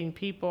educating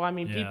people. I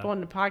mean, people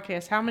on the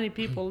podcast, how many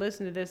people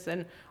listen to this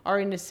and are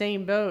in the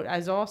same boat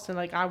as Austin?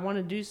 Like, I want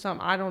to do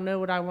something, I don't know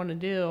what I want to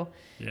do.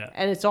 Yeah.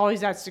 And it's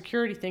always that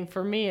security thing.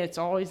 For me, it's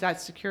always that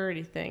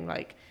security thing.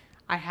 Like,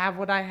 I have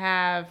what I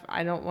have.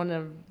 I don't want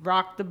to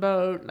rock the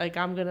boat. Like,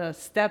 I'm going to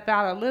step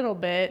out a little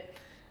bit,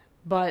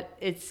 but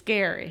it's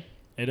scary.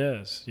 It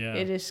is, yeah.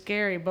 It is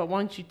scary. But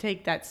once you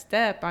take that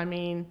step, I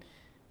mean,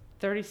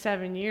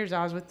 37 years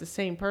I was with the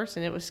same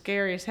person. It was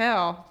scary as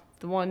hell.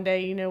 The one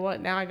day, you know what,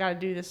 now I got to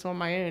do this on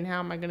my own. How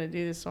am I going to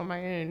do this on my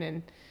own?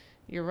 And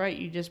you're right.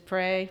 You just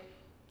pray,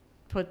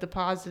 put the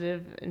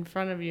positive in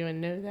front of you,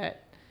 and know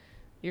that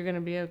you're going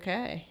to be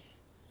okay.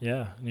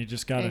 Yeah, and you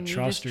just got to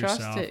trust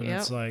yourself. It, and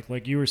it's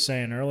like you were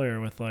saying earlier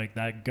with like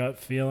that gut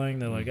feeling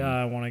that like,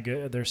 I want to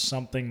get, there's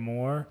something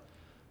more.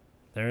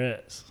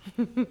 There is.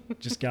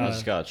 just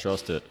gotta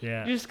trust it.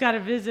 Yeah. You just got to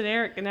visit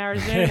Eric in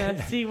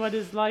Arizona, see what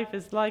his life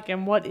is like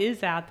and what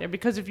is out there.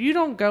 Because if you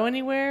don't go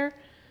anywhere,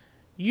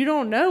 you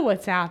don't know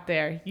what's out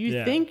there.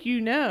 You think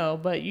you know,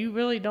 but you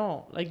really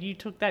don't. Like, you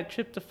took that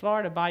trip to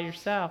Florida by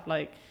yourself.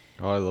 Like,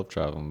 Oh, I love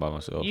traveling by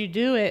myself. you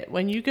do it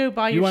when you go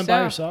by You yourself. went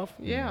by yourself?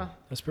 Yeah.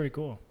 That's pretty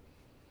cool.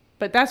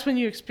 But that's when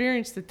you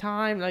experience the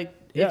time. Like,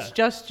 it's Yeah.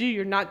 just you.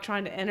 You're not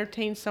trying to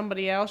entertain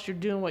somebody else. You're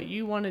doing what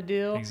you want to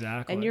do.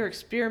 Exactly. And you're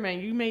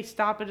experimenting. You may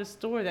stop at a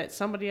store that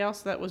somebody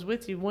else that was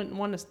with you wouldn't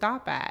want to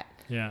stop at.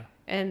 Yeah.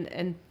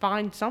 And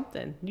find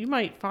something. You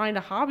might find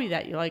a hobby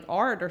that you like,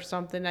 art or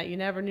something that you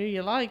never knew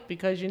you liked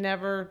because you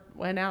never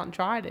went out and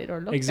tried it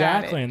or looked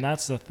Exactly, at it. and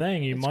that's the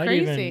thing. You It's might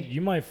crazy.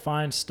 you might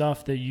find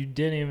stuff that you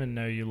didn't even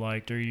know you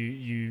liked, or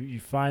you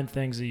find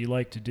things that you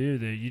like to do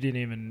that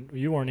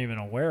you weren't even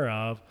aware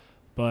of.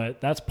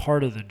 But that's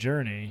part of the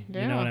journey.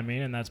 You know Yeah. what I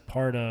mean? And that's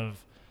part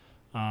of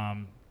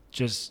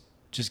just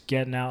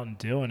getting out and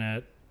doing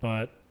it.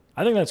 But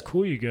I think that's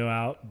cool. You go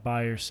out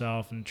by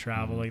yourself and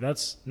travel. Like,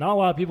 that's not a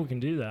lot of people can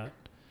do that.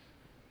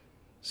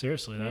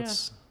 Seriously,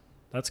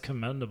 that's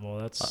commendable.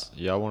 That's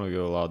I want to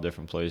go a lot of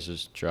different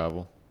places,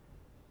 travel,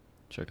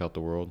 check out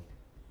the world.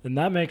 and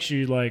that makes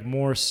you like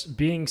more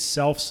being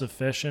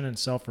self-sufficient and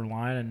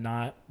self-reliant, and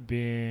not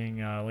being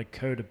like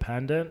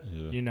codependent.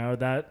 Yeah. You know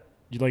that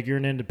you're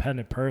an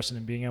independent person,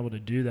 and being able to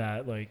do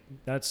that, like,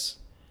 that's,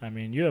 I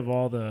mean, you have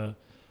all the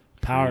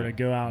power to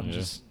go out and Yeah.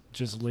 just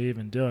just leave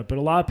and do it. But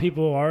a lot of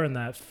people are in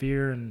that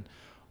fear and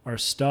are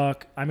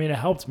stuck. I mean, it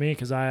helped me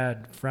because I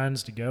had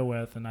friends to go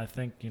with, and I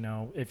think, you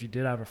know, if you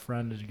did have a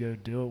friend to go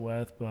do it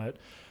with. But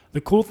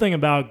the cool thing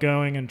about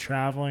going and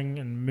traveling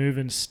and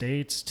moving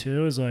states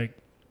too is like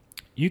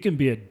you can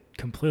be a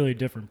completely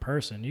different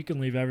person. You can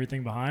leave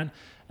everything behind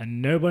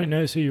and nobody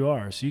knows who you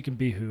are. So you can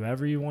be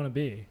whoever you want to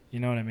be. You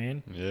know what I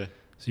mean? Yeah.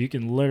 So you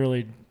can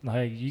literally,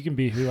 like, you can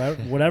be whoever,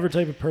 whatever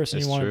type of person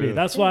you That's want to be. true.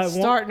 That's why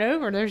Starting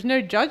over, there's no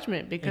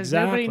judgment because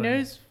nobody Exactly.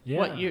 knows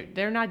what Yeah.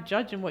 they're not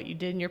judging what you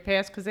did in your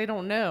past because they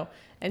don't know.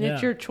 And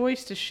it's Yeah. your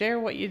choice to share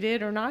what you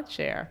did or not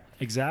share.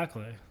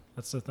 Exactly.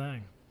 That's the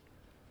thing.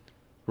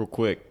 Real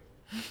quick,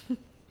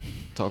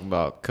 talking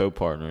about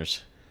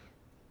co-partners.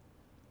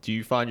 Do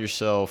you find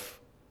yourself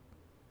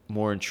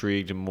more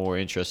intrigued and more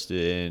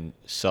interested in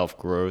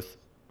self-growth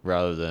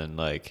rather than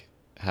like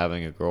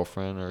having a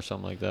girlfriend or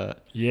something like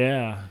that?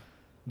 Yeah.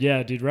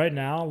 Yeah, dude, right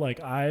now,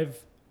 like I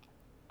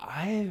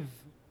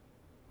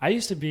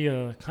used to be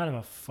a kind of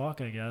a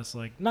fuck, I guess.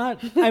 Like not,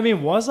 I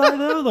mean, was I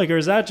though? Like, or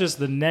is that just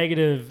the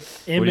negative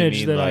What do you image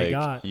mean, that like, I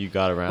got? You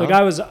got around? Like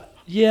I was,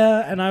 yeah.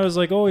 And I was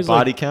like always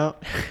Body like, count?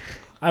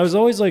 I was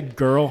always like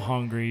girl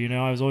hungry, you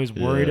know, I was always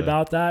worried Yeah.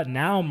 about that.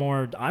 Now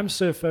I'm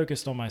so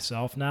focused on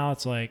myself now.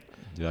 It's like,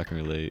 Dude, I can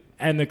relate.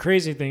 and the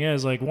crazy thing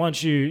is, like,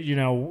 once you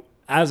know,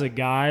 as a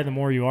guy, the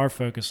more you are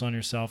focused on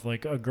yourself,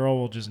 like, a girl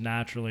will just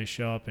naturally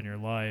show up in your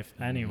life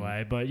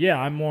anyway. But yeah,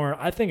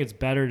 I think it's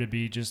better to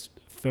be just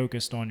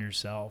focused on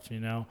yourself, you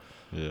know?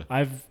 Yeah.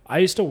 I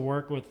used to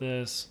work with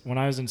this when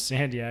I was in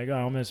San Diego.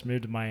 I almost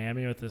moved to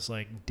Miami with this,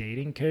 like,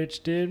 dating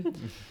coach dude.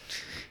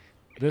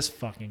 This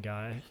fucking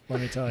guy, let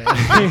me tell you.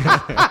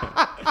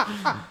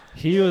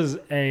 He was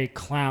a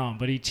clown,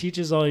 but he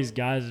teaches all these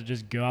guys to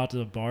just go out to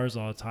the bars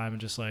all the time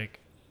and just, like,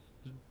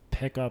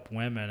 pick up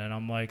women. And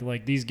I'm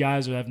like these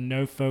guys who have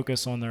no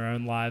focus on their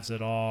own lives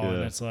at all. And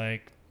Yeah. it's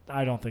like,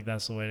 I don't think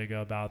that's the way to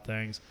go about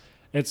things.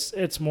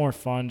 It's more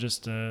fun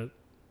just to,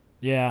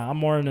 yeah, I'm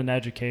more in an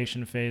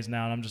education phase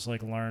now, and I'm just,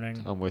 like,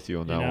 learning. I'm with you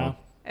on You that know? one.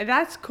 And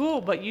that's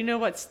cool, but you know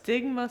what?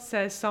 Stigma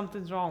says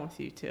something's wrong with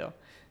you too.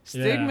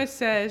 Stigma Yeah.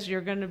 says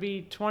you're going to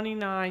be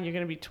 29, you're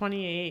going to be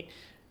 28.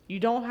 You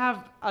don't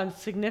have a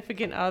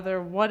significant other,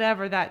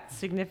 whatever that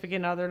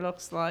significant other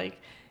looks like.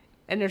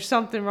 And there's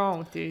something wrong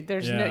with you.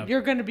 Yeah.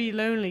 You're going to be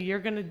lonely. You're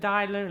going to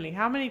die lonely.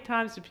 How many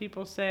times do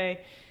people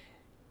say,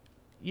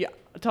 yeah,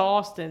 to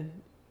Austin,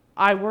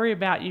 I worry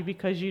about you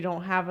because you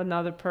don't have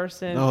another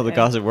person. No, the and-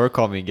 guys at work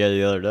called me gay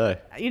the other day.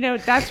 You know,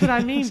 that's what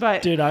I mean.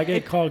 But Dude, I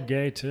get called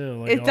gay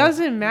too. Like, it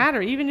doesn't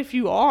matter. Even if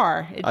you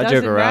are, it I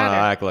doesn't joke around.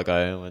 matter. I act like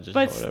I am. I just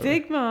But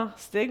whatever.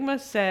 stigma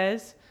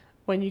says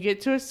when you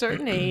get to a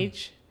certain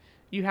age,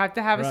 you have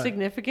to have a Right.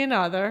 significant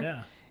other.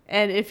 Yeah.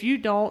 And if you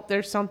don't,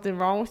 there's something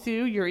wrong with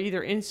you. You're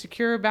either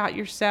insecure about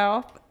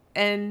yourself,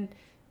 and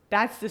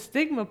that's the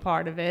stigma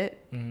part of it.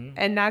 Mhm.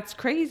 And that's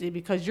crazy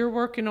because you're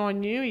working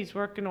on you, he's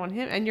working on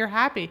him, and you're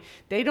happy.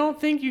 They don't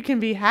think you can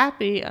be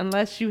happy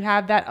unless you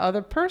have that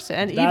other person.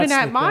 And even That's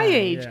at the my thing,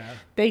 age, yeah.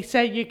 they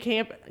said you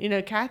can't, you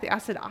know, Kathy, I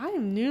said, I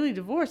am newly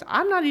divorced.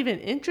 I'm not even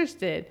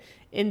interested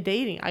in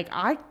dating. Like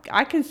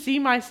I can see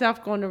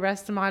myself going the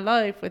rest of my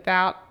life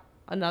without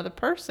another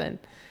person.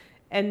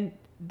 And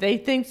they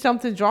think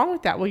something's wrong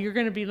with that. Well, you're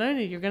going to be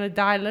lonely. You're going to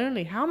die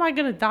lonely. How am I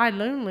going to die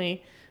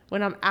lonely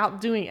when I'm out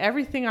doing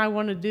everything I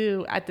want to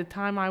do at the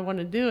time I want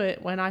to do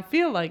it, when I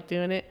feel like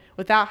doing it,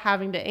 without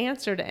having to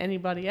answer to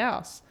anybody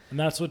else? And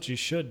that's what you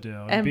should do.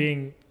 And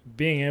And-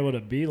 being able to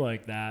be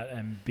like that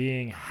and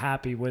being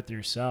happy with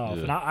yourself.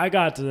 Yeah. And I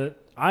got to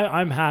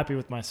I'm happy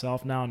with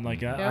myself now, and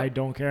like I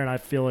don't care, and I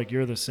feel like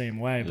you're the same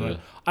way. But Yeah.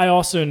 I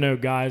also know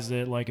guys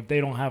that, like, if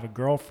they don't have a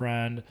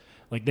girlfriend,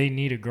 like, they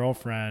need a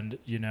girlfriend,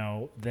 you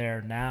know,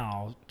 there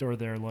now, or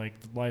they're like,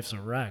 life's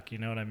a wreck. You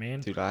know what I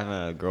mean? Dude, I haven't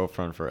had a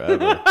girlfriend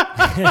forever.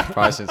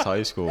 Probably since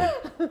high school.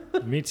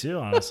 Me too,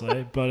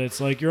 honestly. But it's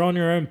like you're on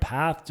your own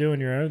path, doing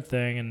your own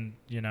thing, and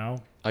you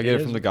know. I get it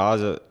is- from the guys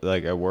that,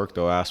 like, at work.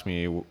 They'll ask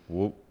me,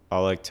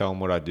 I'll, like, tell them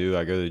what I do.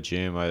 I go to the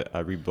gym. I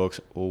read books.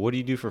 Well, what do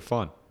you do for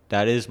fun?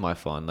 That is my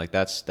fun. Like,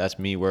 that's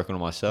me working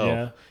on myself.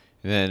 Yeah.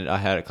 And then I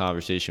had a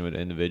conversation with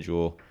an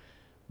individual.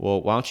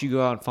 Well, why don't you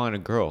go out and find a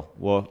girl?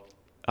 Well,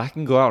 I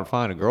can go out and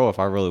find a girl if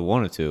I really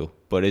wanted to,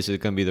 but is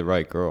it going to be the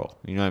right girl?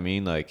 You know what I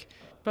mean? Like,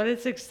 But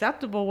it's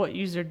acceptable what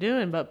you're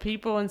doing. But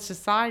people in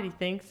society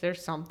thinks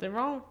there's something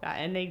wrong with that,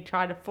 and they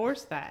try to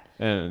force that.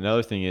 and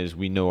another thing is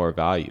we know our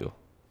value.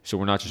 So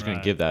we're not just going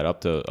Right. to give that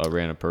up to a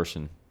random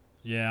person.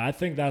 Yeah, I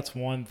think that's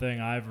one thing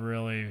I've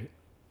really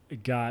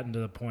gotten to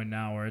the point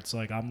now where it's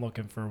like I'm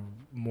looking for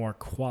more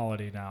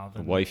quality now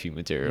than Wifey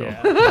material.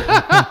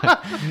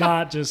 Yeah.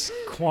 Not just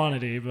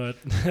quantity, but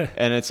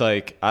And it's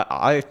like,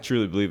 I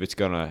truly believe it's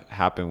going to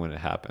happen when it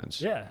happens.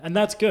 yeah, and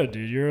that's good,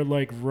 dude. You're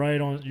like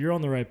you're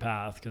on the right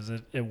path because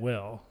it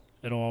will.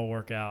 It'll all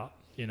work out,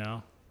 you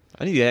know.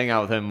 I need to hang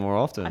out with him more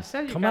often. I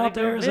said you Come gotta out to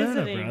go Arizona,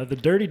 visiting. bro. The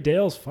Dirty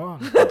Dale's fun.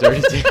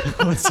 Dirty Dale.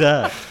 What's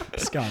that?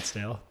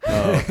 Scottsdale.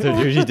 Oh, the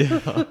Dirty Dale.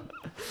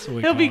 That's what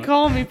we He'll call be it.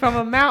 calling me from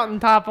a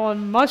mountaintop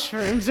on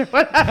mushrooms or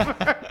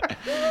whatever.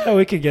 Oh,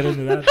 we could get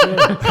into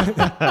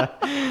that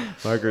too.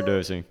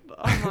 Microdosing.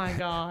 Oh my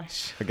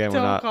gosh. Again,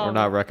 Don't call we're me.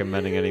 not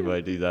recommending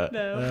anybody do that.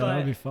 No,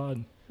 That'd be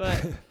fun.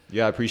 but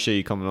Yeah, I appreciate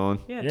you coming on.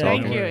 yeah, Yeah,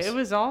 thank no you. worries. It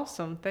was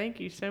awesome. Thank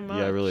you so much.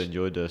 Yeah, I really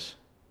enjoyed this.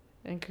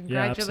 And Yeah,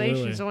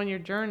 congratulations absolutely. on your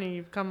journey.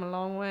 You've come a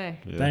long way.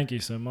 Yeah. Thank you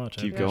so much.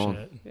 Keep I going.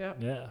 appreciate it. Yep.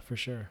 Yeah, for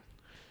sure.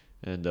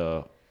 And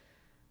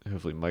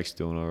hopefully Mike's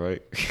doing all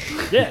right.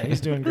 Yeah,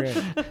 he's doing great.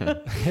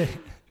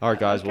 All right,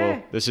 guys. Well,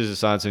 Okay. this is the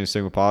Science and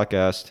Stigma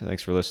podcast.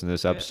 Thanks for listening to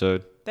this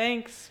episode.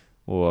 Thanks.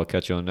 We'll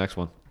catch you on the next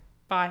one.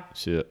 Bye.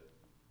 See ya.